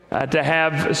to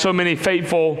have so many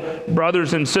faithful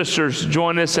brothers and sisters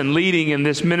join us in leading in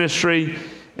this ministry.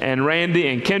 And Randy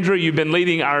and Kendra, you've been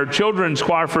leading our children's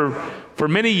choir for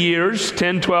many years,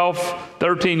 10, 12,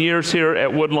 13 years here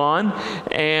at Woodlawn.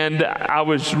 And I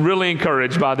was really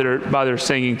encouraged by their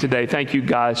singing today. Thank you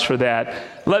guys for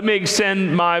that. Let me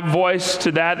extend my voice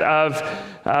to that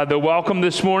of the welcome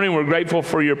this morning. We're grateful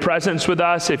for your presence with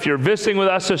us. If you're visiting with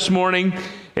us this morning,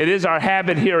 it is our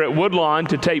habit here at Woodlawn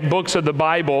to take books of the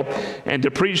Bible and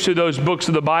to preach through those books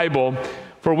of the Bible.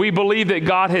 For we believe that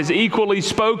God has equally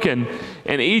spoken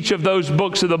in each of those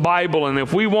books of the Bible. And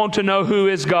if we want to know who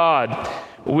is God,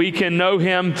 we can know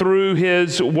Him through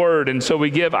His Word. And so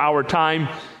we give our time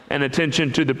and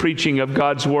attention to the preaching of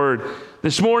God's Word.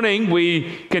 This morning,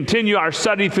 we continue our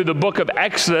study through the book of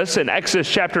Exodus in Exodus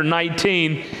chapter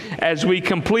 19 as we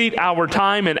complete our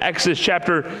time in Exodus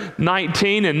chapter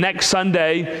 19. And next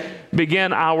Sunday,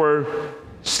 begin our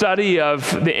study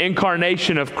of the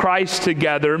incarnation of Christ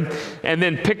together, and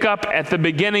then pick up at the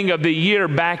beginning of the year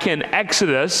back in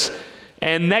Exodus.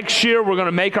 And next year we're going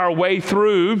to make our way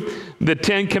through the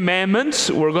Ten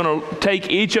Commandments. We're going to take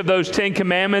each of those 10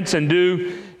 commandments and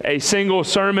do a single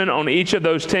sermon on each of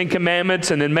those 10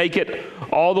 commandments, and then make it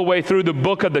all the way through the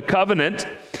book of the covenant,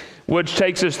 which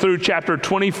takes us through chapter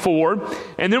 24.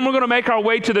 And then we're going to make our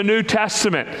way to the New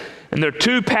Testament. And there are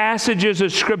two passages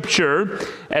of Scripture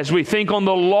as we think on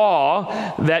the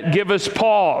law that give us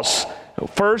pause.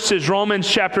 First is Romans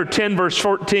chapter 10, verse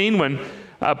 14,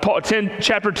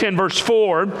 chapter 10, verse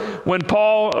 4, when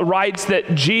Paul writes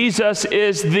that Jesus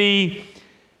is the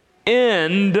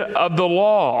end of the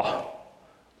law.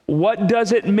 What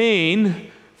does it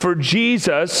mean for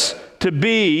Jesus to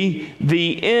be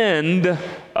the end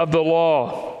of the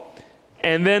law?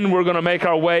 And then we're going to make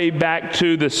our way back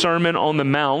to the Sermon on the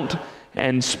Mount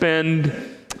and spend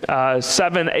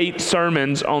 7-8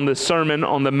 sermons on the Sermon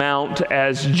on the Mount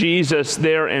as Jesus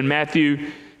there in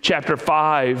Matthew chapter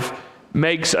 5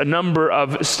 makes a number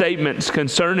of statements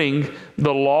concerning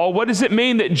the law. What does it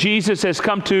mean that Jesus has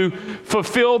come to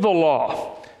fulfill the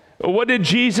law? What did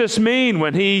Jesus mean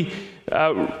when He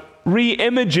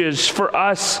re-images for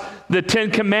us the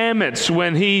 10 Commandments,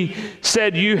 when He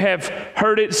said, "You have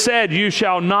heard it said, you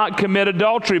shall not commit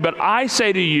adultery. But I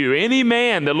say to you, any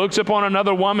man that looks upon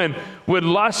another woman with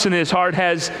lust in his heart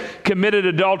has committed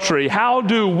adultery." How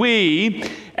do we,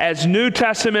 as New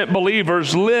Testament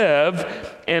believers,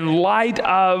 live in light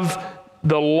of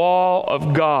the law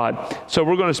of God? So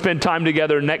we're going to spend time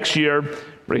together next year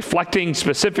reflecting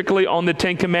specifically on the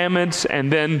 10 Commandments,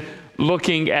 and then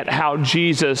looking at how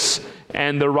Jesus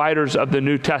and the writers of the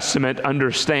New Testament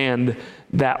understand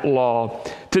that law.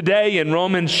 Today in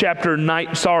Romans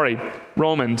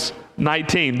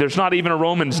 19. There's not even a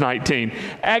Romans 19.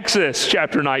 Exodus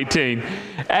chapter 19.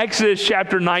 Exodus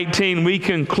chapter 19, we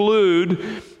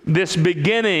conclude this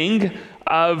beginning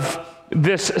of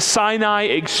this Sinai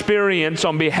experience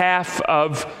on behalf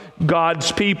of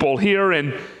God's people. Here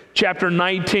in chapter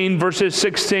 19, verses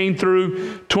 16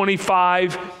 through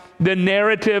 25, the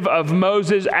narrative of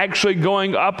Moses actually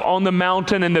going up on the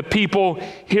mountain and the people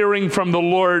hearing from the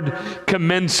Lord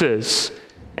commences.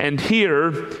 And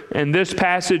here, in this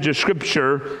passage of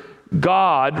Scripture,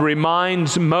 God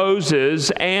reminds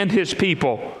Moses and his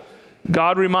people.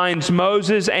 God reminds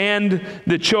Moses and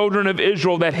the children of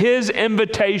Israel that his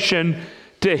invitation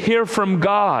to hear from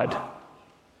God,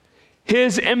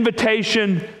 his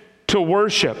invitation to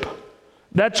worship,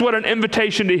 that's what an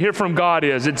invitation to hear from God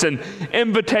is. It's an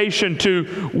invitation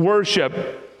to worship.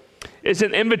 It's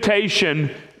an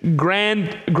invitation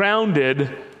grounded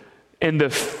in the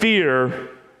fear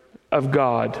of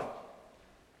God.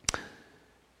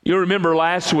 You remember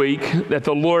last week that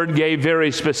the Lord gave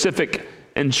very specific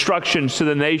instructions to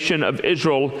the nation of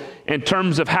Israel in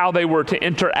terms of how they were to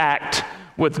interact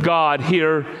with God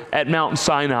here at Mount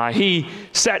Sinai. He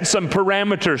set some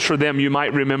parameters for them, you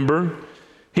might remember.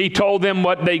 He told them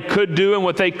what they could do and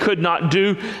what they could not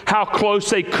do, how close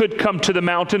they could come to the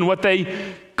mountain, what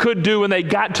they could do when they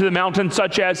got to the mountain,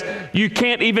 such as you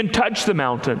can't even touch the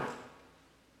mountain.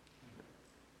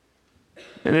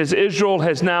 And as Israel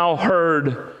has now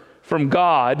heard from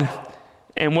God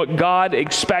and what God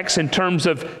expects in terms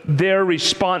of their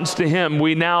response to Him,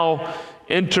 we now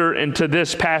enter into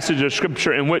this passage of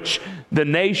Scripture in which the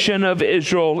nation of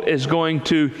Israel is going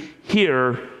to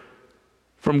hear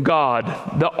from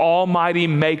God, the Almighty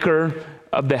Maker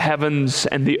of the heavens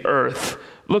and the earth.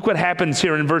 Look what happens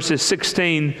here in verses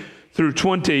 16 through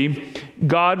 20.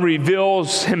 God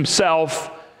reveals Himself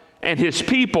and His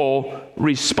people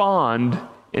respond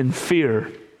in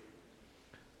fear.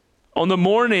 On the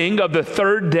morning of the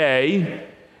third day,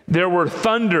 there were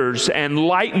thunders and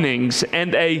lightnings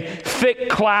and a thick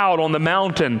cloud on the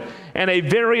mountain and a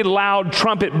very loud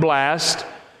trumpet blast,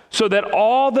 so that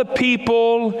all the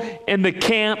people in the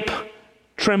camp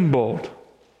trembled.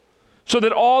 So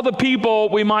that all the people,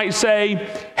 we might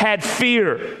say, had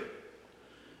fear.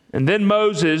 And then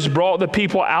Moses brought the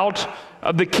people out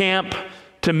of the camp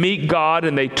to meet God,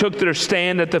 and they took their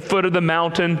stand at the foot of the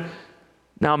mountain.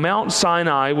 Now Mount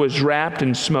Sinai was wrapped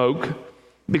in smoke,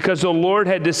 because the Lord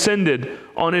had descended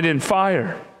on it in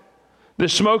fire. The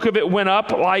smoke of it went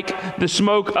up like the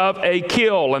smoke of a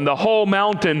kiln, and the whole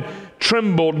mountain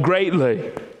trembled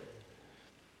greatly.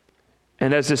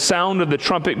 And as the sound of the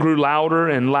trumpet grew louder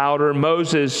and louder,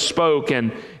 Moses spoke,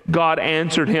 and God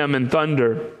answered him in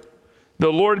thunder.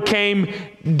 The Lord came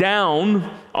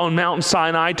down on Mount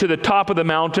Sinai to the top of the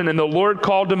mountain, and the Lord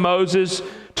called to Moses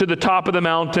to the top of the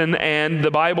mountain, and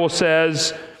the Bible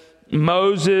says,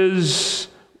 Moses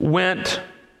went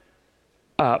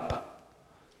up.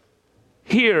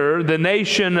 Here, the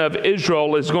nation of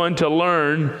Israel is going to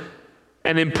learn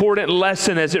an important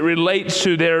lesson as it relates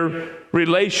to their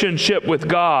relationship with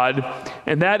God,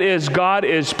 and that is God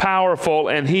is powerful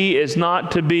and He is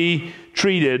not to be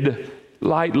treated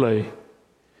lightly.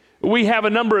 We have a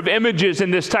number of images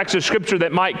in this text of Scripture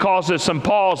that might cause us some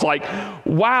pause, like,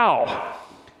 wow,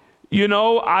 you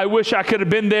know, I wish I could have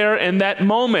been there in that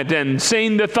moment and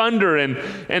seen the thunder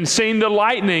and seen the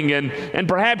lightning. And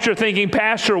perhaps you're thinking,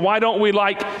 Pastor, why don't we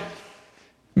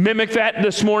mimic that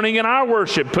this morning in our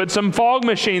worship? Put some fog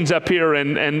machines up here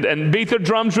and beat the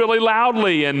drums really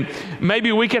loudly, and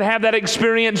maybe we could have that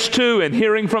experience too in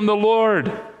hearing from the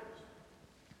Lord.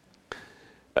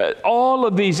 All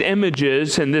of these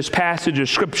images in this passage of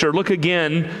Scripture, look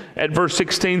again at verse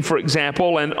 16, for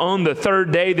example, and on the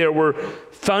third day there were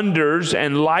thunders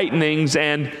and lightnings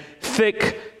and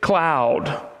thick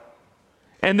cloud.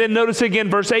 And then notice again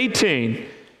verse 18.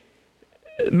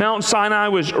 Mount Sinai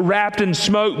was wrapped in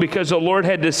smoke because the Lord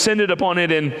had descended upon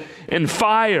it in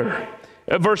fire.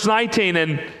 Verse 19,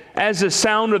 and as the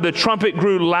sound of the trumpet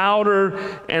grew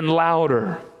louder and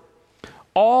louder.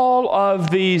 All of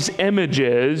these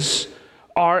images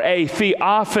are a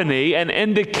theophany, an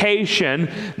indication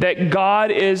that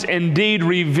God is indeed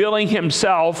revealing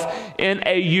Himself in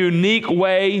a unique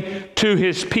way to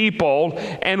His people.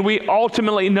 And we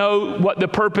ultimately know what the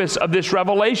purpose of this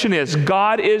revelation is.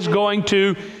 God is going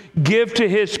to give to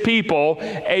His people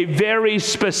a very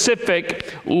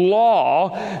specific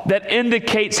law that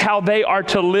indicates how they are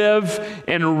to live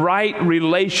in right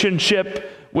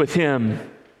relationship with Him.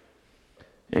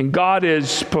 And God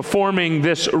is performing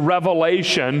this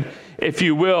revelation, if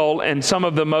you will, in some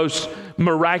of the most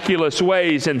miraculous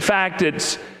ways. In fact,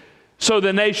 it's so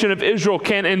the nation of Israel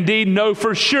can indeed know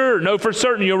for sure, know for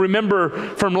certain. You'll remember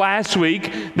from last week,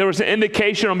 there was an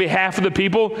indication on behalf of the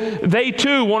people. They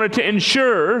too wanted to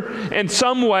ensure in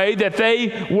some way that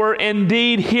they were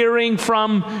indeed hearing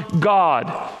from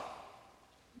God.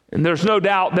 And there's no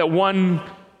doubt that one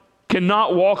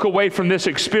cannot walk away from this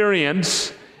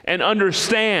experience and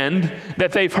understand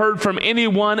that they've heard from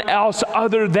anyone else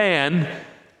other than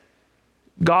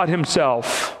God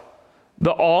Himself,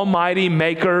 the Almighty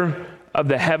Maker of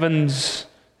the heavens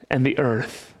and the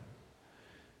earth.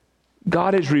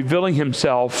 God is revealing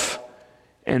Himself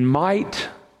in might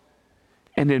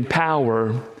and in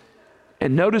power.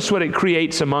 And notice what it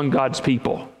creates among God's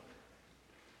people.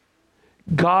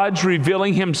 God's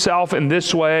revealing Himself in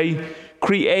this way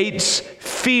creates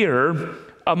fear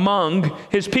among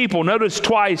His people. Notice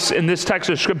twice in this text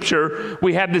of Scripture,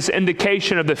 we have this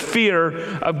indication of the fear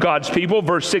of God's people.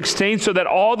 Verse 16, so that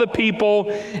all the people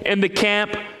in the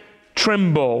camp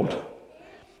trembled.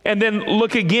 And then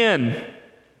look again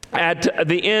at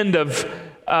the end of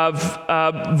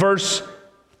verse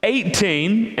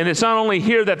 18, and it's not only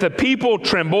here that the people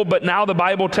trembled, but now the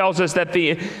Bible tells us that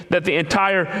the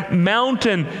entire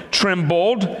mountain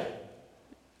trembled.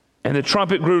 And the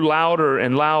trumpet grew louder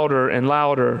and louder and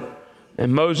louder.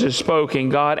 And Moses spoke, and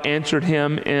God answered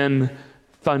him in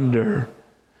thunder.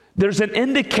 There's an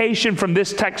indication from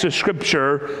this text of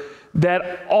Scripture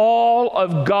that all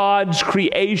of God's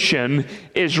creation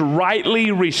is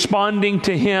rightly responding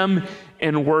to Him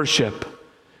in worship.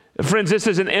 Friends, this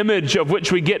is an image of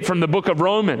which we get from the book of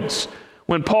Romans.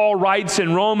 When Paul writes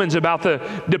in Romans about the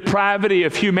depravity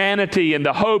of humanity and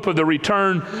the hope of the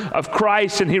return of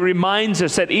Christ, and he reminds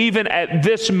us that even at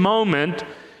this moment,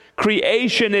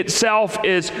 creation itself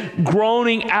is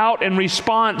groaning out in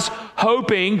response,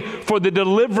 hoping for the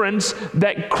deliverance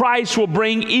that Christ will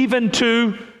bring even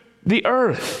to the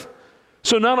earth.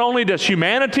 So not only does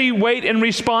humanity wait in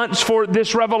response for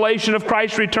this revelation of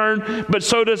Christ's return, but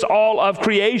so does all of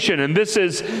creation. And this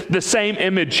is the same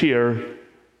image here.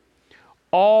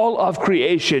 All of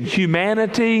creation,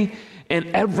 humanity, and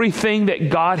everything that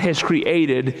God has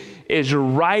created is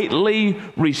rightly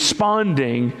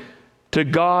responding to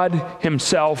God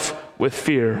himself with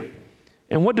fear.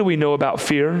 And what do we know about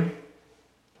fear?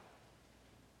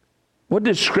 What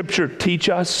does Scripture teach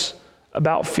us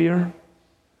about fear?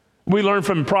 We learn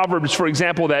from Proverbs, for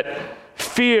example, that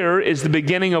fear is the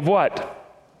beginning of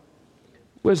what?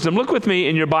 Wisdom. Look with me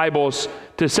in your Bibles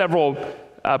to several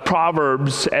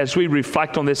Proverbs as we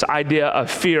reflect on this idea of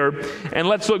fear. And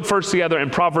let's look first together in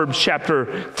Proverbs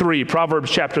chapter 3. Proverbs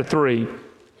chapter 3.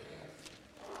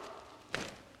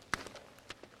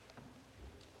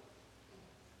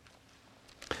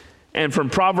 And from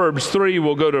Proverbs 3,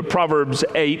 we'll go to Proverbs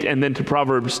 8 and then to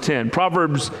Proverbs 10.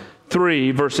 Proverbs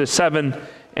 3, verses 7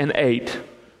 and 8.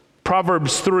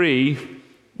 Proverbs 3,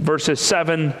 verses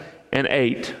 7 and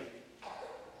 8.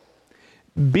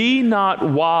 Be not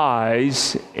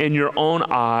wise in your own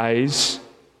eyes,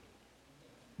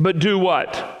 but do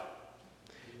what?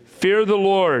 Fear the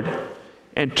Lord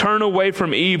and turn away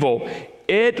from evil.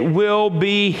 It will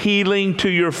be healing to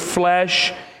your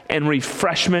flesh and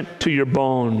refreshment to your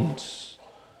bones.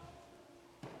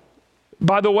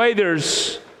 By the way,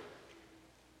 there's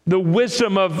the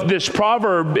wisdom of this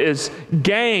proverb is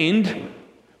gained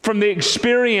from the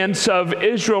experience of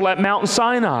Israel at Mount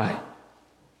Sinai.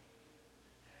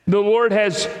 The Lord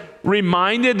has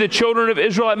reminded the children of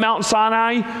Israel at Mount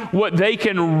Sinai what they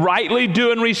can rightly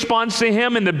do in response to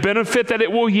Him and the benefit that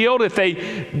it will yield. If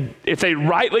they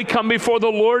rightly come before the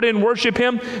Lord and worship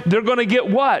Him, they're going to get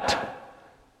what?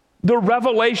 The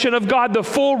revelation of God, the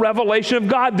full revelation of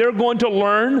God. They're going to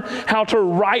learn how to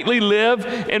rightly live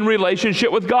in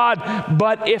relationship with God.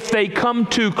 But if they come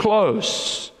too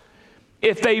close,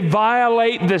 if they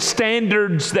violate the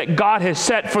standards that God has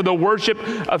set for the worship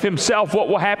of Himself, what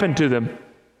will happen to them?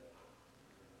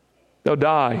 They'll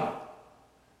die.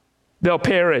 They'll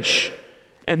perish.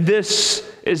 And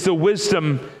this is the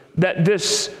wisdom that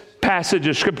this passage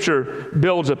of Scripture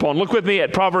builds upon. Look with me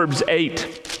at Proverbs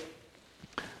 8.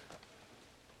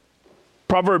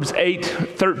 Proverbs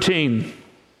 8:13.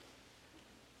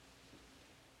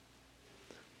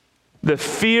 The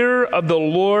fear of the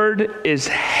Lord is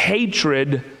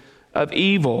hatred of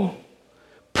evil.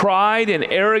 Pride and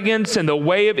arrogance and the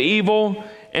way of evil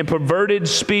and perverted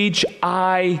speech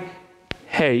I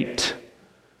hate.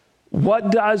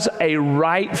 What does a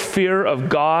right fear of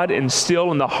God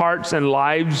instill in the hearts and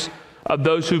lives of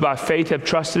those who by faith have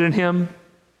trusted in Him?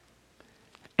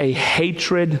 A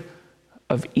hatred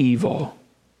of evil.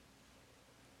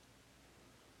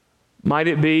 Might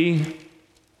it be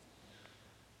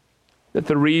that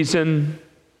the reason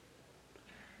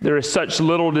there is such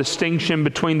little distinction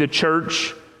between the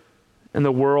church and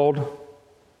the world,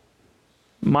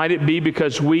 might it be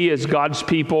because we as God's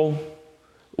people,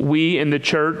 we in the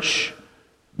church,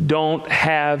 don't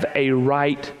have a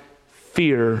right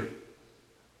fear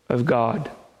of God?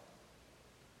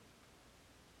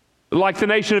 Like the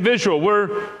nation of Israel,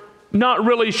 we're not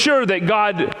really sure that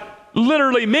God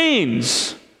literally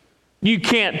means you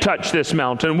can't touch this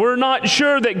mountain. We're not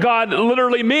sure that God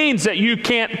literally means that you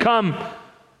can't come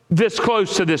this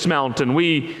close to this mountain.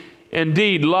 We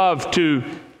indeed love to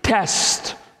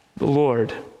test the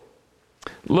Lord.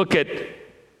 Look at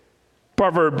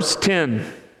Proverbs 10.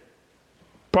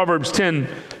 Proverbs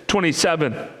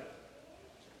 10:27.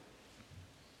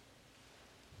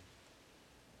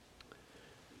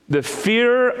 The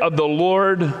fear of the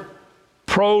Lord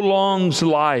prolongs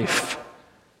life,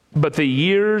 but the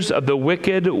years of the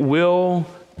wicked will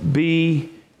be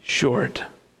short.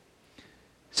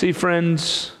 See,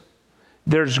 friends,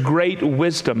 there's great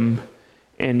wisdom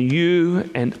in you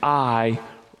and I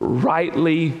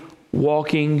rightly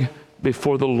walking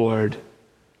before the Lord.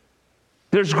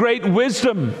 There's great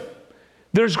wisdom.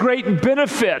 There's great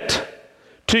benefit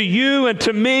to you and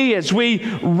to me as we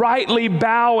rightly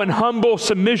bow in humble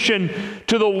submission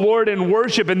to the Lord in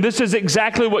worship. And this is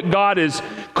exactly what God is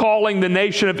calling the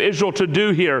nation of Israel to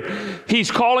do here.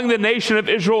 He's calling the nation of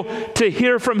Israel to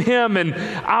hear from Him, and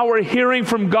our hearing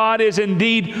from God is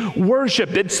indeed worship.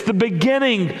 It's the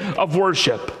beginning of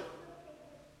worship.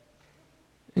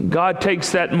 And God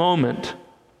takes that moment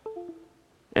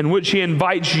in which He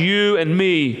invites you and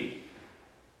me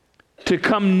to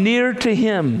come near to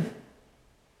Him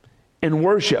in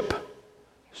worship,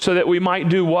 so that we might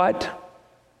do what?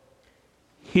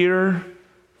 Hear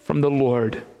from the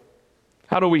Lord.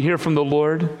 How do we hear from the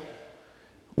Lord?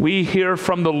 We hear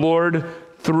from the Lord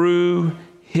through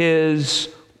His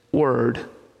Word.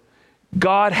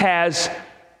 God has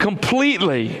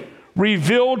completely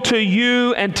revealed to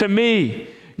you and to me.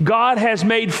 God has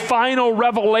made final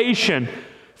revelation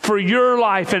for your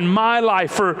life and my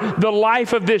life, for the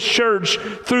life of this church,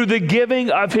 through the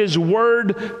giving of His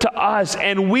Word to us.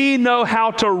 And we know how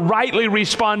to rightly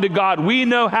respond to God. We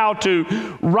know how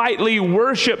to rightly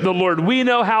worship the Lord. We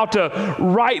know how to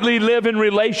rightly live in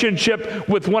relationship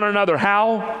with one another.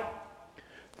 How?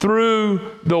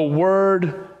 Through the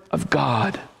Word of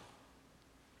God.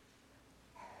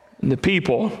 And the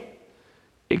people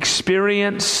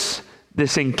experience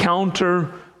this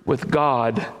encounter with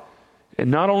God. And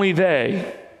not only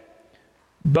they,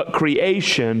 but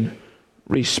creation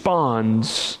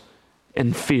responds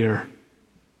in fear.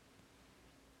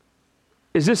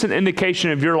 Is this an indication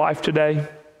of your life today?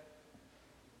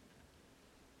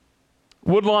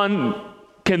 Woodlawn,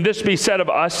 can this be said of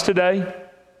us today?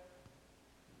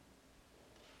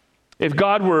 If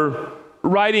God were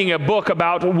writing a book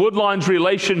about Woodlawn's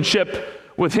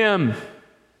relationship with Him,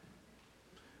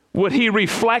 would He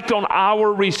reflect on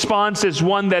our response as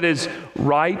one that is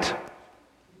right?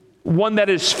 One that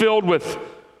is filled with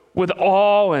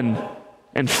awe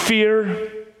and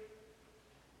fear?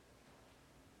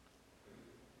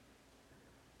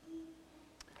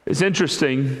 It's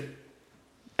interesting.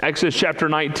 Exodus chapter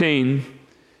 19,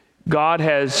 God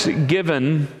has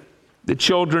given the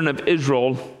children of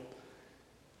Israel,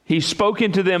 He's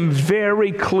spoken to them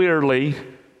very clearly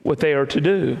what they are to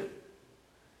do.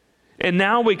 And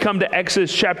now we come to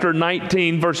Exodus chapter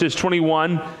 19, verses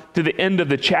 21 to the end of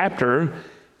the chapter.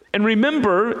 And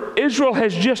remember, Israel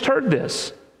has just heard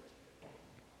this.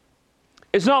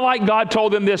 It's not like God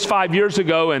told them this 5 years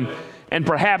ago and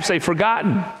perhaps they've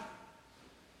forgotten.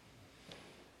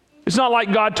 It's not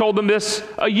like God told them this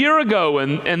a year ago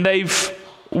and they've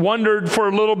wondered for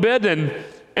a little bit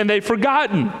and they've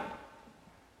forgotten.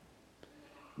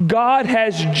 God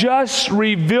has just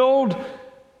revealed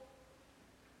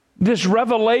this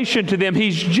revelation to them.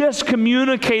 He's just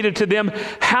communicated to them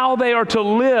how they are to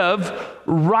live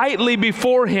rightly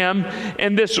before Him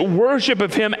in this worship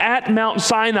of Him at Mount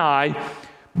Sinai.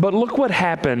 But look what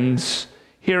happens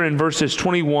here in verses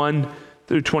 21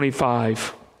 through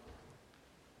 25.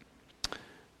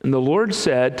 And the Lord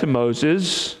said to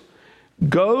Moses,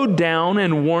 "Go down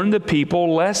and warn the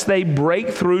people lest they break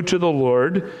through to the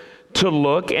Lord to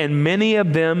look, and many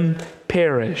of them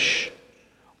perish.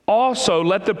 Also,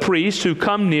 let the priests who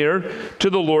come near to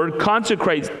the Lord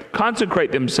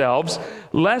consecrate themselves,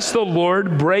 lest the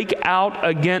Lord break out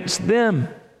against them."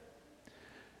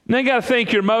 Now you got to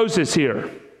think you're Moses here.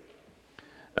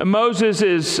 Moses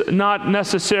is not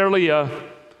necessarily a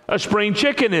spring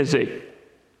chicken, is he?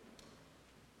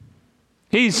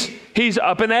 He's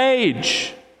up in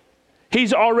age.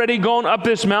 He's already gone up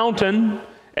this mountain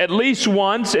at least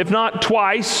once, if not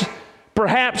twice.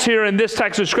 Perhaps here in this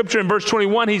text of Scripture in verse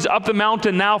 21, he's up the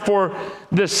mountain now for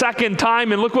the second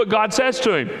time. And look what God says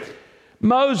to him.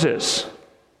 "Moses,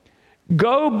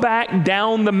 go back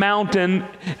down the mountain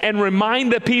and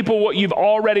remind the people what you've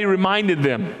already reminded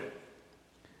them."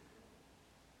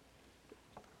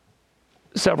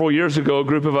 Several years ago, a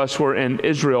group of us were in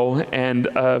Israel, and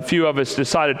a few of us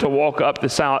decided to walk up the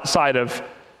side of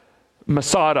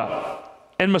Masada.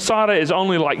 And Masada is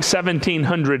only like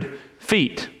 1,700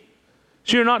 feet.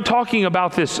 So you're not talking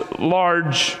about this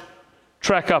large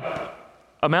trek up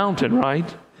a mountain,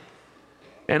 right?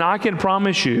 And I can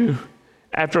promise you,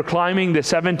 after climbing the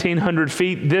 1,700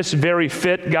 feet, this very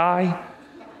fit guy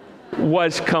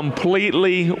was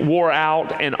completely wore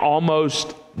out and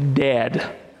almost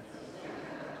dead.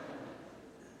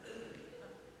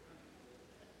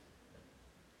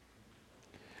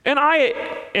 And I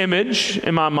image,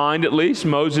 in my mind at least,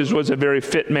 Moses was a very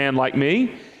fit man like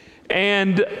me.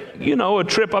 And, you know, a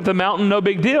trip up the mountain, no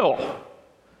big deal.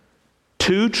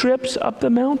 2 trips up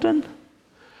the mountain?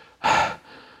 A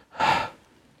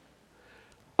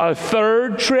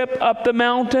 3rd trip up the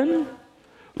mountain?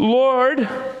 Lord,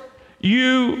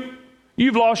 you've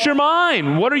lost your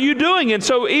mind. What are you doing? And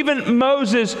so even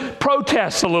Moses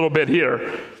protests a little bit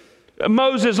here.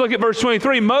 Moses, look at verse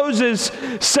 23. Moses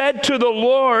said to the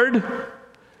Lord,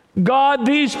 "God,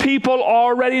 these people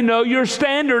already know your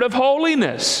standard of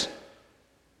holiness.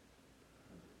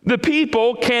 The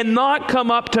people cannot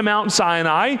come up to Mount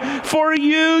Sinai, for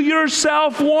you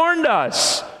yourself warned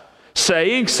us,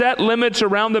 saying, 'Set limits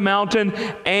around the mountain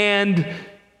and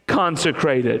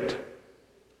consecrate it.'"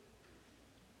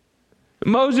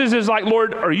 Moses is like,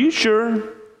 "Lord, are you sure?"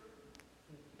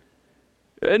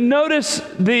 Notice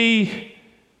the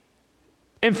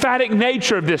emphatic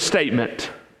nature of this statement.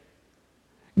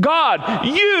 God,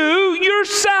 you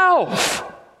yourself,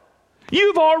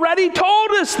 You've already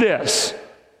told us this.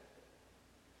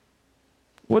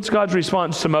 What's God's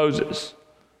response to Moses?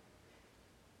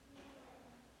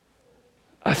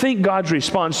 I think God's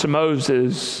response to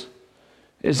Moses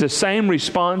is the same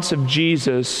response of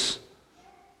Jesus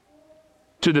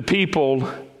to the people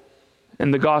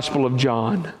in the Gospel of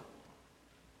John.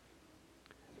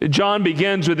 John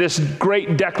begins with this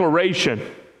great declaration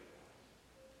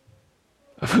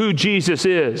of who Jesus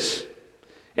is.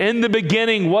 In the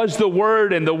beginning was the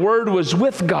Word, and the Word was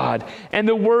with God, and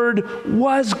the Word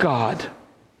was God.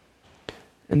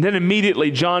 And then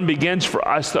immediately John begins for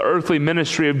us the earthly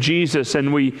ministry of Jesus,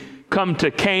 and we come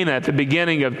to Cana at the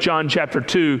beginning of John chapter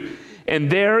 2. And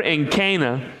there in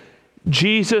Cana,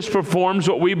 Jesus performs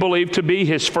what we believe to be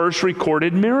his first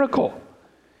recorded miracle.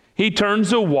 He turns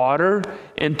the water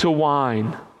into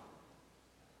wine.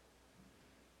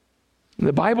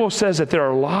 The Bible says that there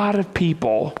are a lot of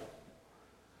people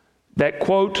that,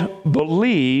 quote,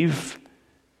 believe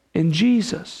in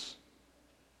Jesus.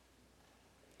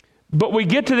 But we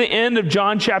get to the end of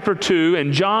John chapter 2,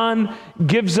 and John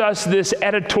gives us this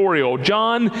editorial.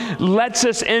 John lets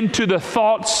us into the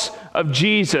thoughts of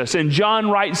Jesus, and John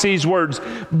writes these words,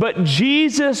 "But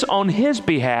Jesus on his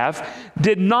behalf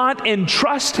did not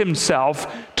entrust himself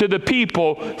to the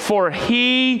people, for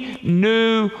he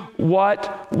knew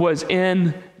what was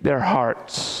in their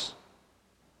hearts."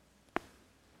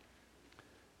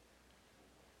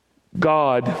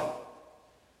 God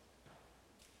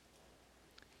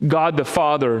the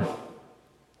Father,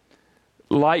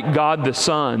 like God the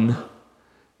Son,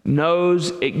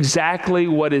 knows exactly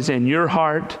what is in your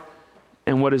heart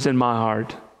and what is in my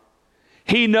heart.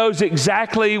 He knows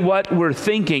exactly what we're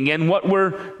thinking and what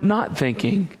we're not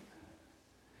thinking.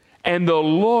 And the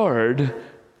Lord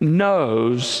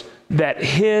knows that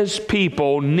his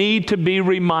people need to be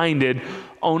reminded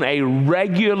on a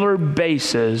regular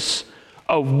basis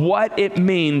of what it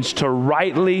means to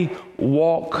rightly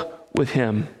walk with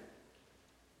him.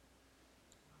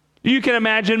 You can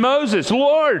imagine Moses.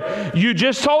 Lord, you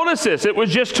just told us this. It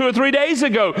was just 2 or 3 days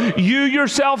ago. You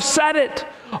yourself said it.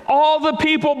 All the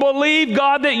people believe,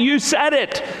 God, that you said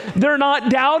it. They're not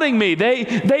doubting me.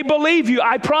 They believe you.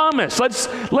 I promise.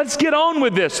 Let's get on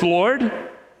with this, Lord.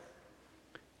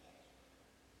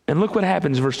 And look what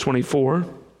happens, verse 24.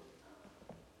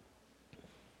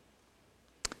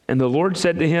 And the Lord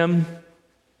said to him,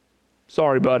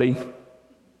 "Sorry, buddy.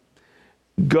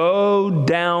 Go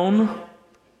down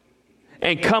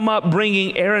and come up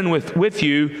bringing Aaron with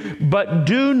you, but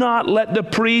do not let the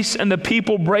priests and the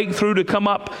people break through to come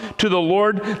up to the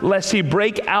Lord, lest he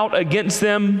break out against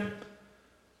them."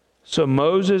 So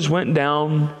Moses went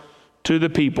down to the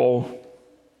people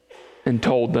and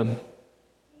told them.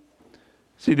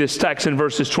 See this text in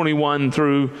verses 21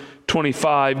 through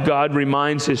 25, God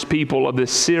reminds his people of the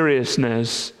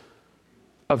seriousness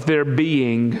of their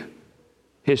being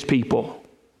his people.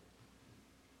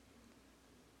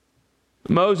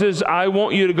 Moses, I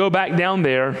want you to go back down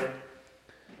there,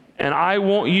 and I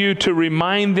want you to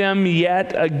remind them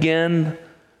yet again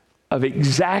of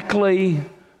exactly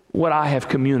what I have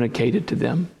communicated to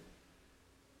them.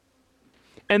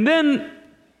 And then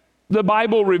the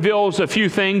Bible reveals a few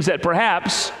things that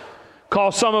perhaps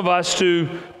cause some of us to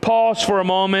pause for a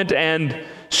moment and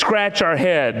scratch our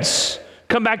heads.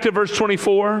 Come back to verse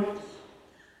 24.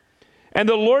 And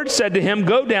the Lord said to him,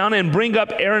 "Go down and bring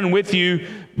up Aaron with you,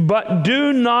 but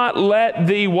do not let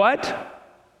the" what?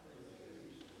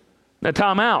 Now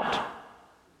time out.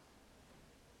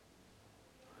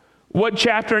 What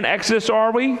chapter in Exodus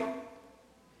are we?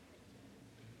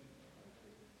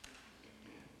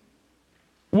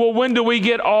 Well, when do we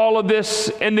get all of this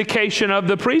indication of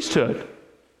the priesthood?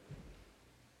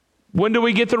 When do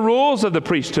we get the rules of the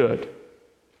priesthood?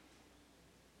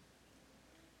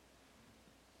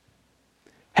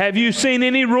 Have you seen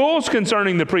any rules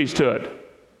concerning the priesthood?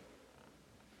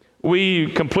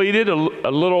 We completed a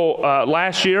little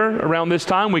last year around this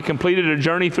time. We completed a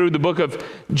journey through the book of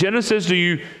Genesis. Do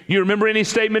you remember any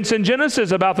statements in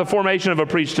Genesis about the formation of a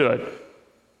priesthood?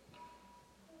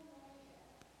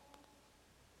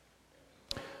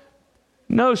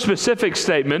 No specific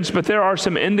statements, but there are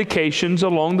some indications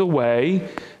along the way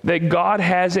that God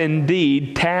has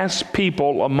indeed tasked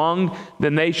people among the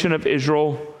nation of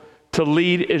Israel to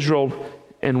lead Israel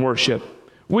in worship.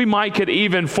 We could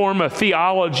even form a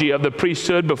theology of the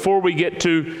priesthood before we get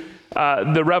to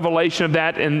the revelation of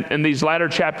that in these latter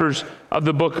chapters of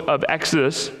the book of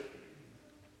Exodus,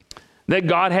 that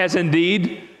God has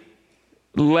indeed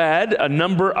led a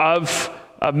number of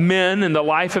men in the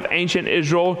life of ancient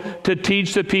Israel to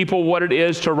teach the people what it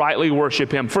is to rightly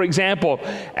worship him. For example,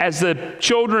 as the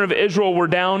children of Israel were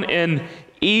down in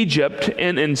Egypt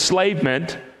in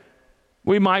enslavement,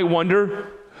 we might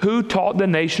wonder, who taught the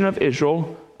nation of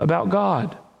Israel about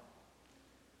God?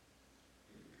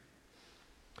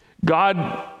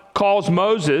 God calls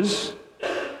Moses,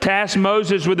 tasks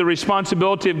Moses with the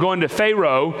responsibility of going to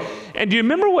Pharaoh. And do you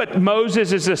remember what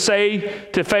Moses is to say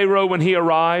to Pharaoh when he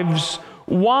arrives?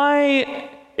 Why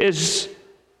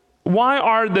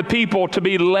are the people to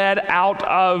be led out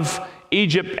of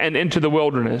Egypt and into the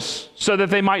wilderness? So that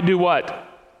they might do what?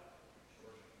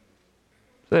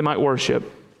 They might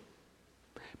worship.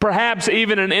 Perhaps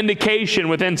even an indication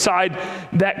with inside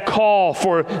that call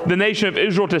for the nation of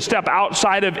Israel to step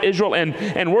outside of Israel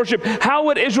and worship. How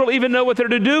would Israel even know what they're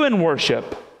to do in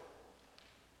worship?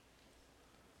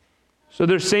 So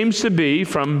there seems to be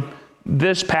from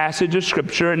this passage of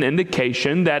Scripture an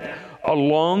indication that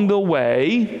along the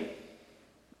way,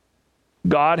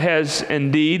 God has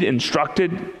indeed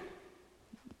instructed,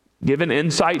 given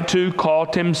insight to,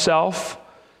 called himself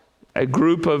a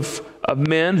group of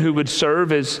men who would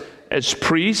serve as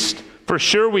priests. For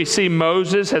sure, we see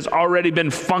Moses has already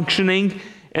been functioning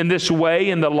in this way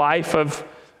in the life of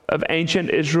ancient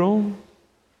Israel.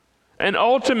 And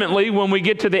ultimately, when we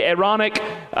get to the Aaronic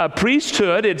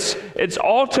priesthood, it's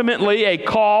ultimately a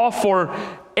call for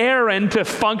Aaron to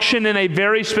function in a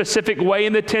very specific way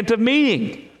in the tent of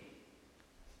meeting.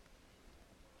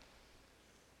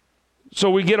 So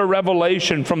we get a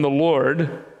revelation from the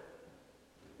Lord,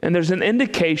 and there's an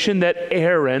indication that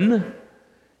Aaron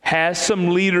has some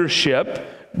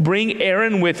leadership. Bring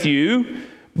Aaron with you,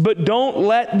 but don't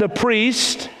let the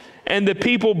priest and the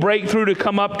people break through to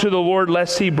come up to the Lord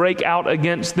lest he break out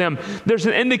against them. There's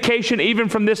an indication even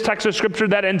from this text of Scripture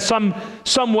that in some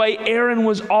way Aaron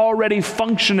was already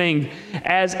functioning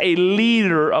as a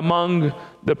leader among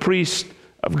the priests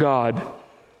of God.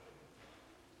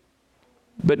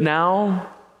 But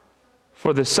now,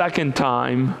 for the second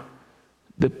time,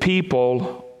 the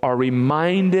people are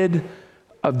reminded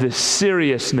of the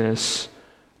seriousness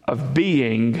of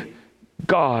being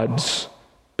God's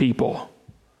people.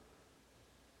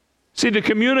 See, the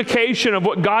communication of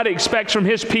what God expects from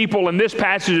his people in this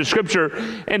passage of Scripture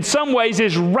in some ways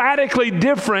is radically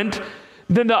different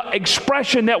than the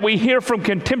expression that we hear from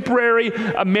contemporary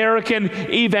American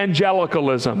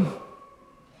evangelicalism.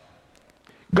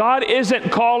 God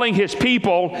isn't calling his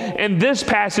people in this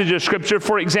passage of Scripture,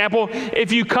 for example,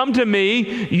 if you come to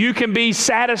me, you can be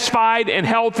satisfied and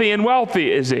healthy and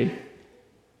wealthy, is he?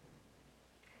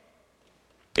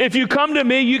 If you come to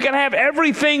me, you can have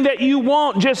everything that you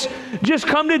want. Just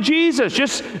come to Jesus.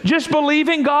 Just believe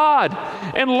in God,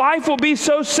 and life will be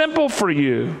so simple for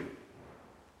you.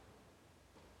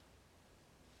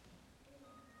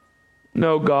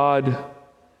 No, God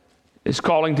is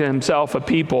calling to himself a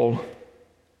people.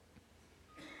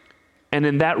 And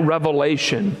in that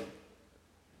revelation,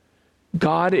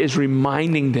 God is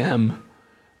reminding them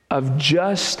of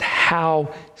just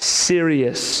how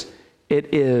serious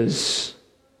it is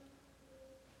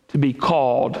to be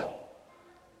called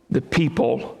the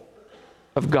people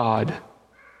of God.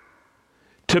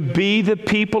 To be the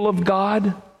people of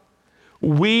God,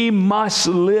 we must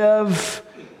live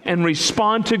and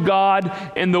respond to God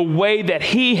in the way that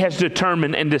he has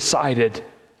determined and decided.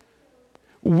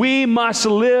 We must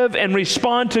live and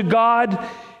respond to God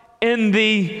in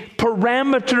the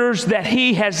parameters that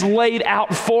he has laid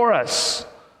out for us.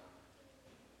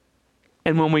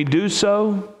 And when we do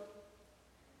so,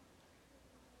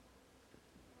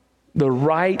 the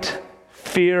right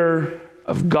fear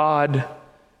of God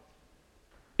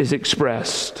is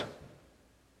expressed.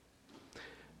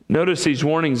 Notice these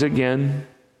warnings again.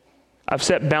 I've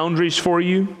set boundaries for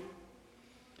you.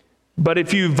 But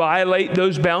if you violate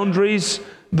those boundaries,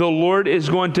 the Lord is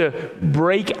going to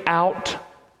break out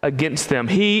against them.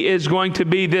 He is going to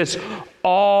be this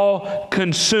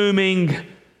all-consuming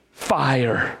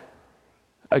fire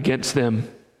against them.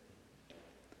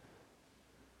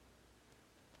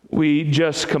 We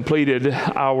just completed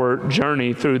our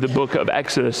journey through the book of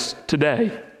Exodus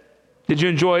today. Did you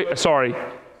enjoy?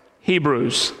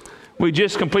 Hebrews. We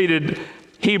just completed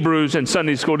Hebrews in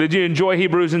Sunday school. Did you enjoy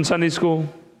Hebrews in Sunday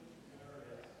school?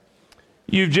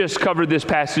 You've just covered this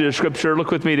passage of Scripture.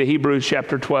 Look with me to Hebrews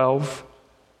chapter 12.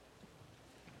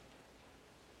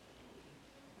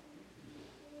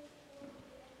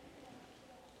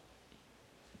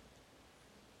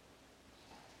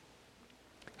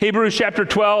 Hebrews chapter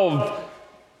 12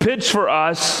 pits for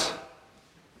us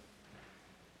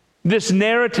this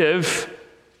narrative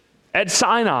at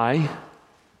Sinai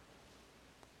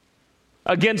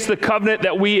against the covenant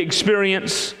that we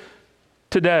experience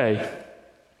today.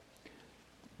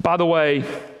 By the way,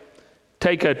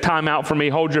 take a time out for me.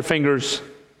 Hold your fingers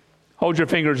Hold your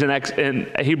fingers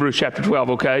in Hebrews chapter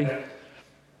 12, okay?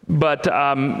 But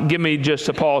give me just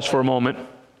a pause for a moment.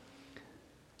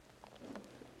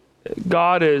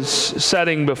 God is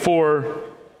setting before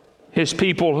his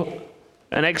people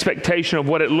an expectation of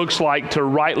what it looks like to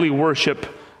rightly worship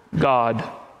God.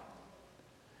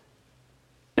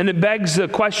 And it begs the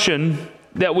question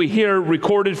that we hear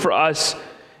recorded for us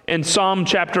in Psalm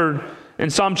chapter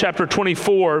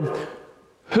 24,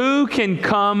 who can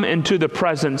come into the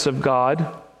presence of God? Do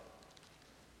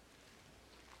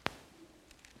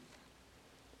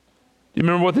you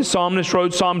remember what the psalmist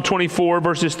wrote? Psalm 24,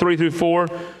 verses 3 through 4.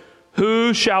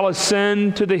 Who shall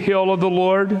ascend to the hill of the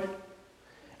Lord?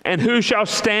 And who shall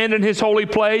stand in his holy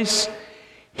place?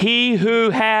 He who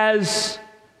has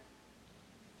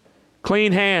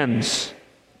clean hands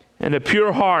and a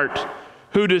pure heart,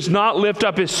 who does not lift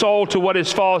up his soul to what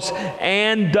is false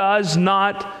and does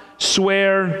not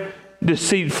swear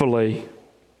deceitfully.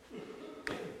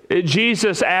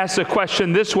 Jesus asked a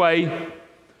question this way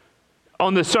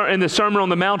in the Sermon on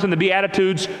the Mount, in the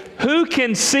Beatitudes: who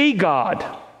can see God?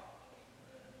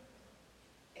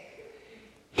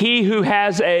 He who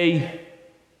has a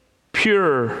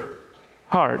pure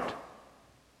heart.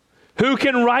 Who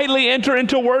can rightly enter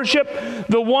into worship?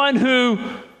 The one who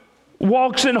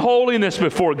walks in holiness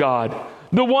before God.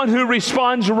 The one who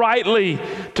responds rightly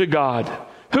to God.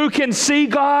 Who can see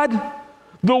God?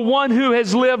 The one who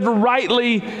has lived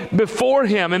rightly before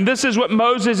him. And this is what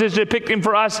Moses is depicting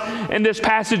for us in this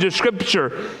passage of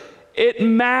Scripture. It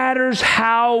matters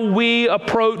how we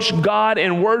approach God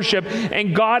in worship,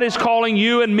 and God is calling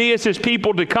you and me as his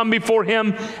people to come before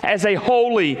him as a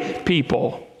holy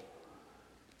people.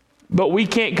 But we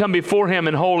can't come before him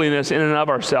in holiness in and of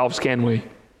ourselves, can we?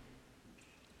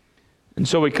 And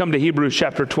so we come to Hebrews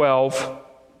chapter 12.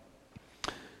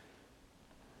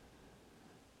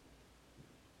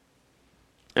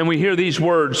 And we hear these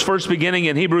words, first beginning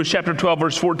in Hebrews chapter 12,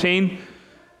 verse 14.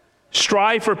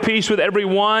 Strive for peace with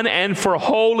everyone and for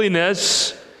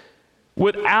holiness,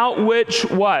 without which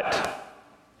what?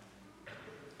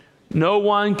 No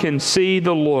one can see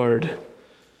the Lord.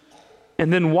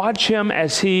 And then watch him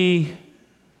as he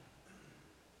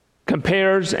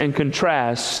compares and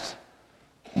contrasts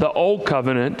the old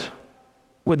covenant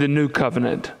with the new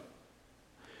covenant.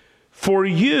 For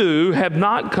you have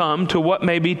not come to what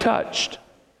may be touched: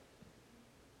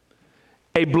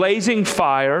 a blazing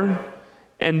fire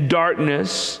and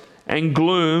darkness and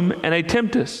gloom and a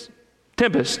tempest,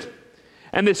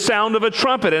 and the sound of a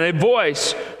trumpet and a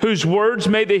voice whose words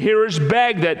made the hearers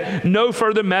beg that no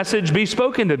further message be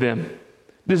spoken to them.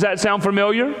 Does that sound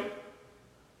familiar?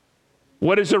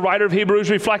 What is the writer of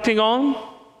Hebrews reflecting on?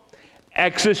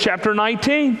 Exodus chapter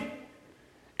 19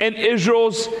 and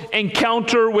Israel's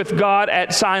encounter with God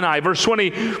at Sinai. Verse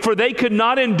 20, for they could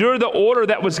not endure the order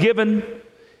that was given.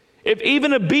 If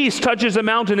even a beast touches a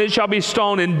mountain, it shall be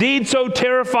stoned. Indeed, so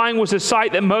terrifying was the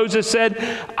sight that Moses said,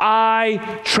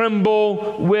 I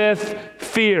tremble with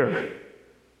fear.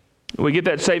 We get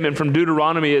that statement from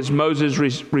Deuteronomy as Moses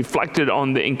reflected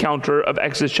on the encounter of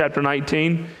Exodus chapter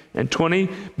 19 and 20.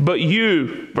 But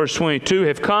you, verse 22,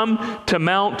 have come to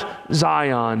Mount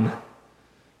Zion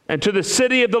and to the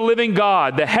city of the living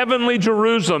God, the heavenly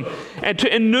Jerusalem, and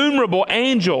to innumerable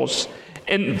angels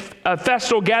in a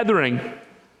festal gathering,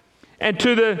 and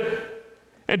to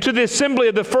the assembly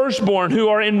of the firstborn who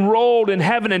are enrolled in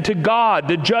heaven, and to God,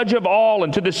 the judge of all,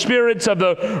 and to the spirits of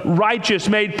the righteous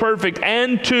made perfect,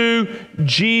 and to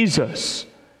Jesus,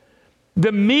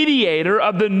 the mediator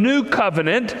of the new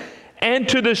covenant, and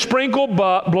to the sprinkled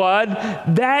blood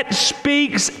that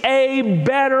speaks a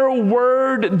better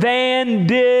word than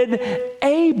did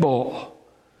Abel.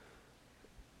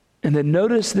 And then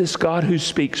notice this God who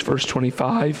speaks, verse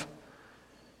 25.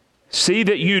 See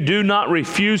that you do not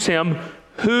refuse him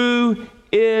who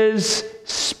is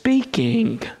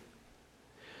speaking.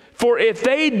 For if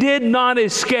they did not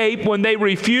escape when they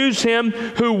refused him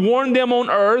who warned them on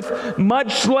earth,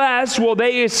 much less will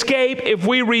they escape if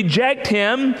we reject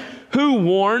him who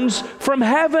warns from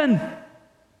heaven.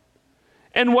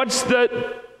 And what's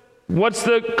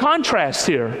the contrast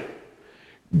here?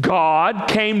 God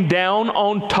came down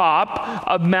on top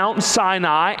of Mount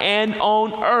Sinai and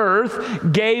on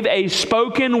earth gave a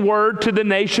spoken word to the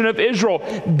nation of Israel.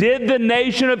 Did the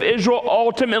nation of Israel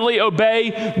ultimately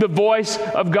obey the voice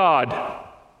of God?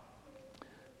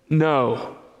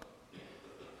 No.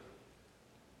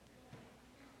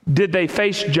 Did they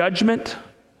face judgment?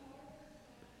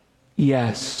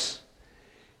 Yes.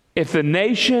 If the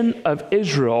nation of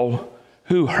Israel,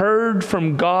 who heard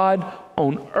from God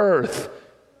on earth,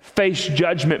 faced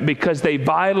judgment because they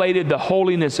violated the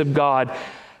holiness of God,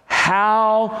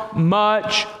 how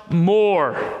much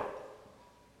more,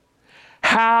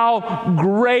 how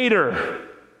greater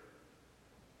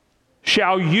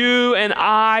shall you and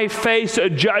I face a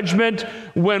judgment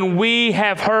when we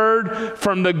have heard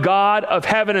from the God of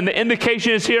heaven. And the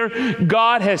indication is here,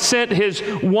 God has sent his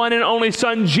one and only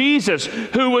Son, Jesus,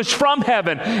 who was from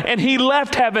heaven, and he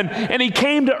left heaven, and he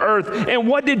came to earth. And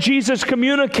what did Jesus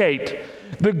communicate?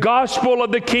 The gospel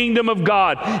of the kingdom of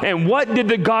God. And what did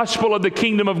the gospel of the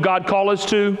kingdom of God call us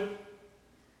to?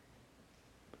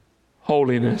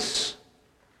 Holiness.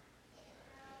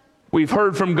 We've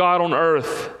heard from God on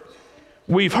earth.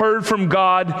 We've heard from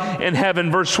God in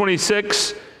heaven. Verse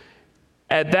 26,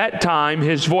 at that time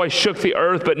his voice shook the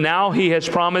earth, but now he has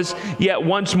promised, yet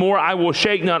once more I will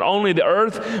shake not only the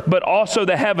earth, but also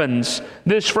the heavens.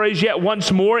 This phrase, yet once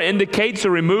more, indicates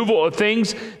the removal of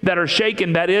things that are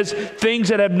shaken, that is, things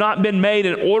that have not been made,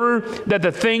 in order that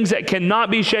the things that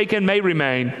cannot be shaken may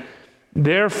remain.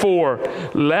 Therefore,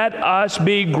 let us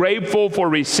be grateful for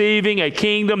receiving a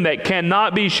kingdom that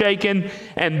cannot be shaken,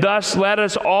 and thus let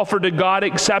us offer to God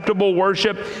acceptable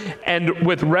worship and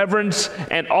with reverence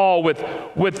and awe,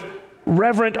 with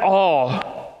reverent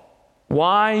awe.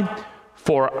 Why?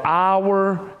 For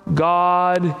our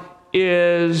God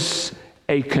is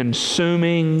a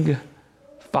consuming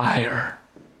fire.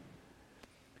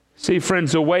 See,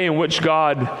 friends, the way in which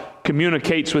God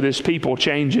communicates with his people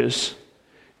changes.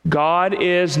 God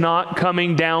is not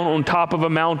coming down on top of a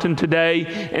mountain today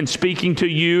and speaking to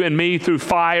you and me through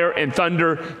fire and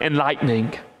thunder and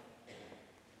lightning.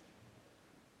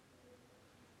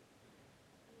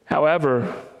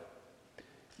 However,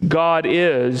 God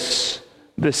is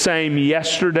the same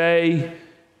yesterday,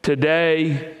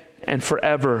 today, and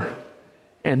forever.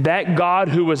 And that God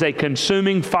who was a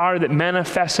consuming fire that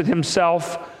manifested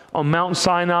himself on Mount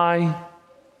Sinai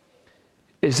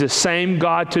is the same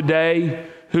God today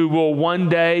who will one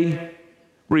day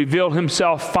reveal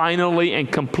himself finally and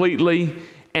completely,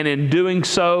 and in doing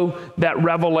so, that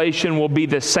revelation will be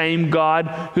the same God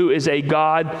who is a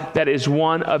God that is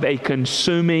one of a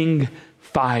consuming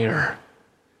fire.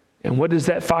 And what does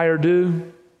that fire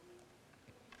do?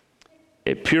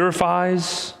 It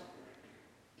purifies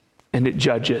and it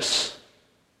judges.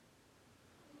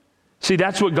 See,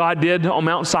 that's what God did on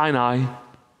Mount Sinai.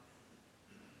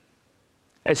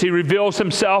 As he reveals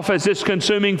himself as this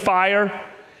consuming fire,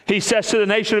 he says to the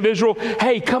nation of Israel,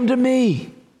 hey, come to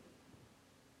me.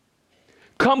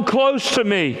 Come close to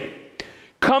me.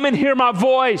 Come and hear my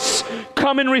voice.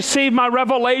 Come and receive my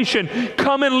revelation.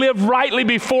 Come and live rightly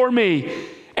before me.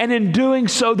 And in doing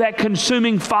so, that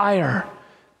consuming fire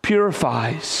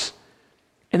purifies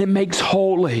and it makes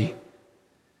holy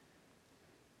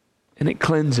and it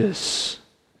cleanses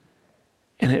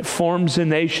and it forms the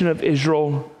nation of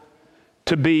Israel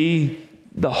to be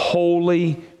the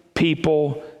holy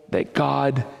people that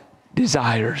God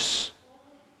desires.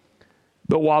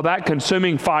 But while that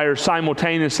consuming fire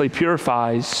simultaneously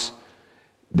purifies,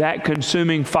 that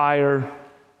consuming fire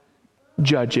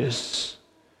judges.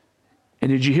 And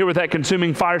did you hear what that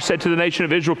consuming fire said to the nation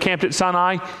of Israel camped at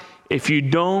Sinai? If you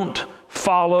don't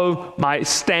follow my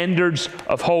standards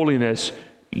of holiness,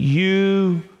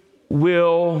 you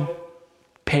will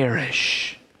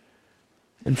perish.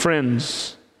 And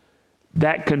friends,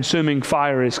 that consuming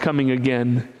fire is coming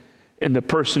again in the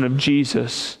person of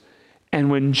Jesus. And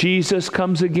when Jesus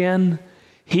comes again,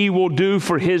 he will do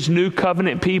for his new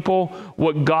covenant people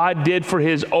what God did for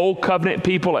his old covenant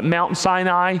people at Mount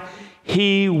Sinai.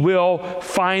 He will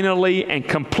finally and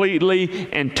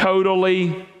completely and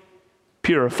totally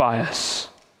purify us.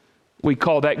 We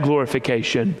call that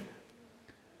glorification.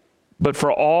 But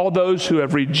for all those who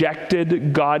have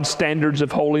rejected God's standards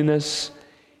of holiness,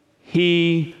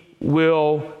 he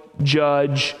will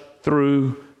judge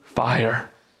through fire.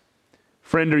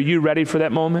 Friend, are you ready for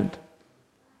that moment?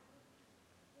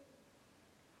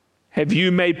 Have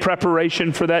you made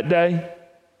preparation for that day?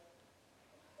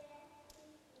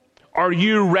 Are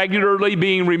you regularly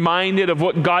being reminded of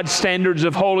what God's standards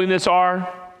of holiness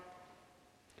are?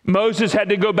 Moses had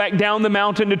to go back down the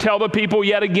mountain to tell the people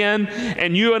yet again,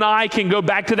 and you and I can go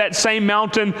back to that same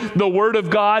mountain, the Word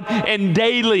of God, and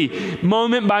daily,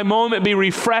 moment by moment, be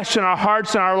refreshed in our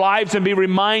hearts and our lives and be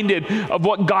reminded of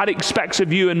what God expects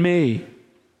of you and me.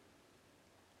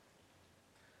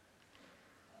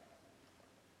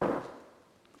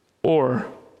 Or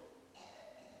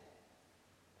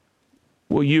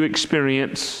will you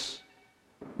experience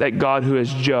that God who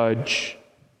is judge,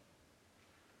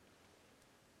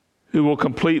 who will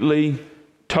completely,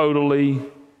 totally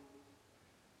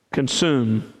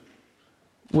consume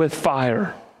with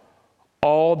fire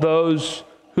all those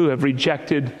who have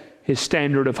rejected his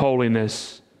standard of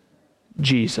holiness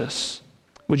Jesus.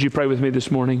 Would you pray with me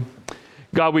this morning?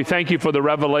 God, we thank you for the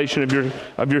revelation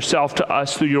of yourself to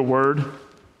us through your word.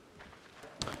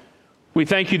 We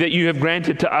thank you that you have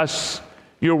granted to us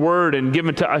your word and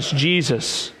given to us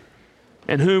Jesus,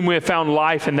 in whom we have found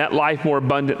life, and that life more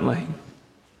abundantly.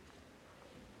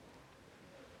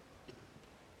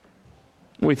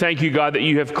 We thank you, God, that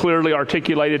you have clearly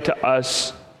articulated to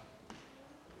us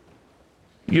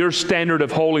your standard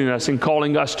of holiness in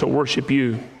calling us to worship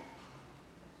you.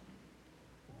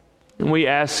 And we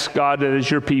ask, God, that as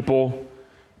your people,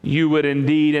 you would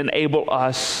indeed enable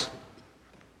us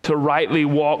to rightly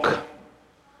walk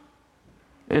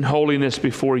in holiness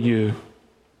before you.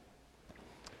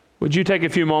 Would you take a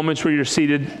few moments where you're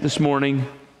seated this morning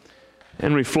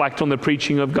and reflect on the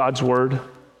preaching of God's word?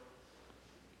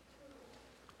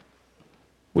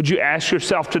 Would you ask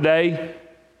yourself today,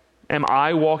 am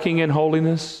I walking in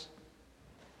holiness?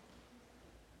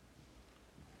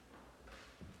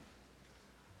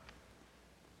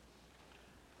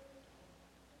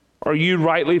 Are you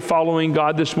rightly following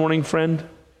God this morning, friend?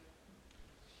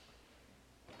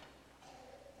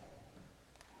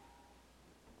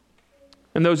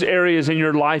 In those areas in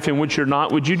your life in which you're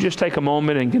not, would you just take a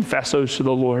moment and confess those to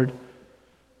the Lord?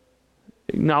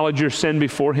 Acknowledge your sin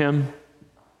before him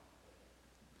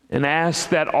and ask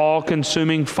that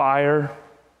all-consuming fire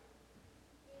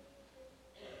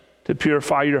to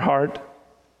purify your heart.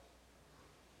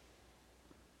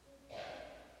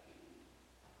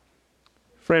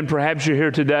 Friend, perhaps you're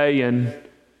here today and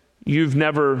you've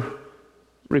never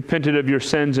repented of your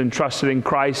sins and trusted in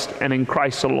Christ and in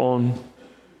Christ alone.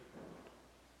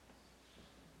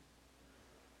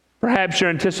 Perhaps you're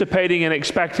anticipating and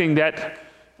expecting that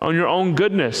on your own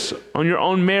goodness, on your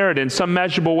own merit, in some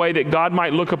measurable way, that God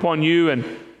might look upon you and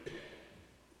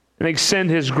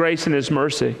extend his grace and his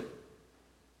mercy.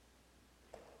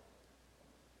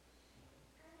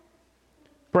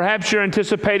 Perhaps you're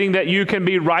anticipating that you can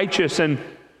be righteous and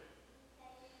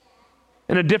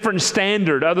in a different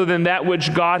standard other than that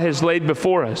which God has laid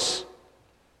before us.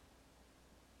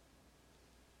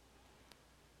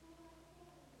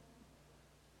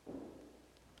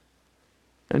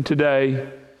 And today,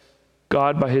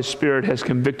 God, by his Spirit, has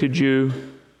convicted you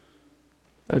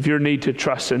of your need to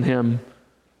trust in him.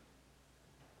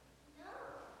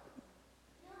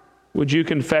 Would you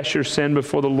confess your sin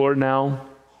before the Lord now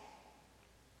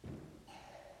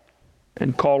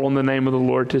and call on the name of the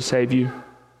Lord to save you?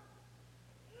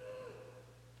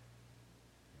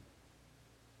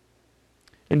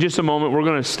 In just a moment, we're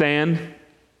going to stand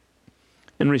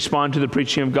and respond to the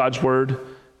preaching of God's word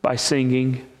by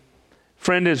singing.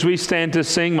 Friend, as we stand to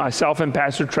sing, myself and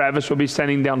Pastor Travis will be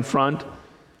standing down front.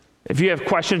 If you have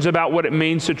questions about what it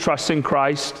means to trust in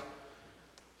Christ,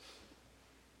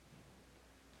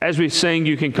 as we sing,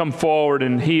 you can come forward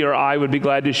and he or I would be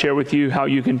glad to share with you how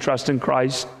you can trust in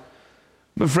Christ.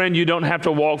 But friend, you don't have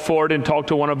to walk forward and talk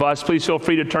to one of us. Please feel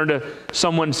free to turn to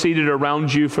someone seated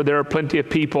around you, for there are plenty of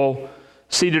people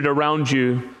seated around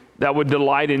you that would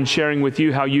delight in sharing with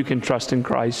you how you can trust in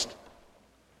Christ.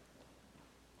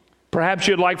 Perhaps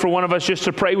you'd like for one of us just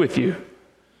to pray with you,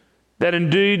 that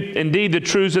indeed the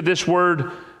truths of this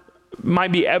word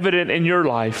might be evident in your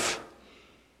life.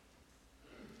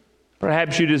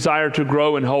 Perhaps you desire to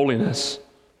grow in holiness.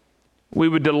 We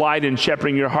would delight in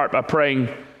shepherding your heart by praying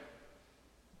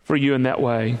for you in that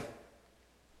way.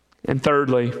 And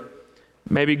thirdly,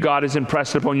 maybe God has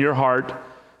impressed upon your heart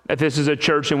that this is a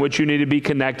church in which you need to be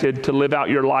connected to live out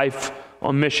your life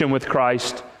on mission with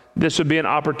Christ. This would be an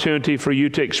opportunity for you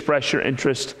to express your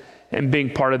interest in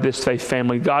being part of this faith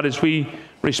family. God, as we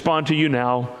respond to you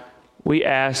now, we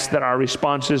ask that our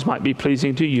responses might be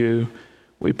pleasing to you.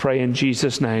 We pray in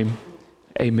Jesus' name.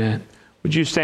 Amen. Would you stand?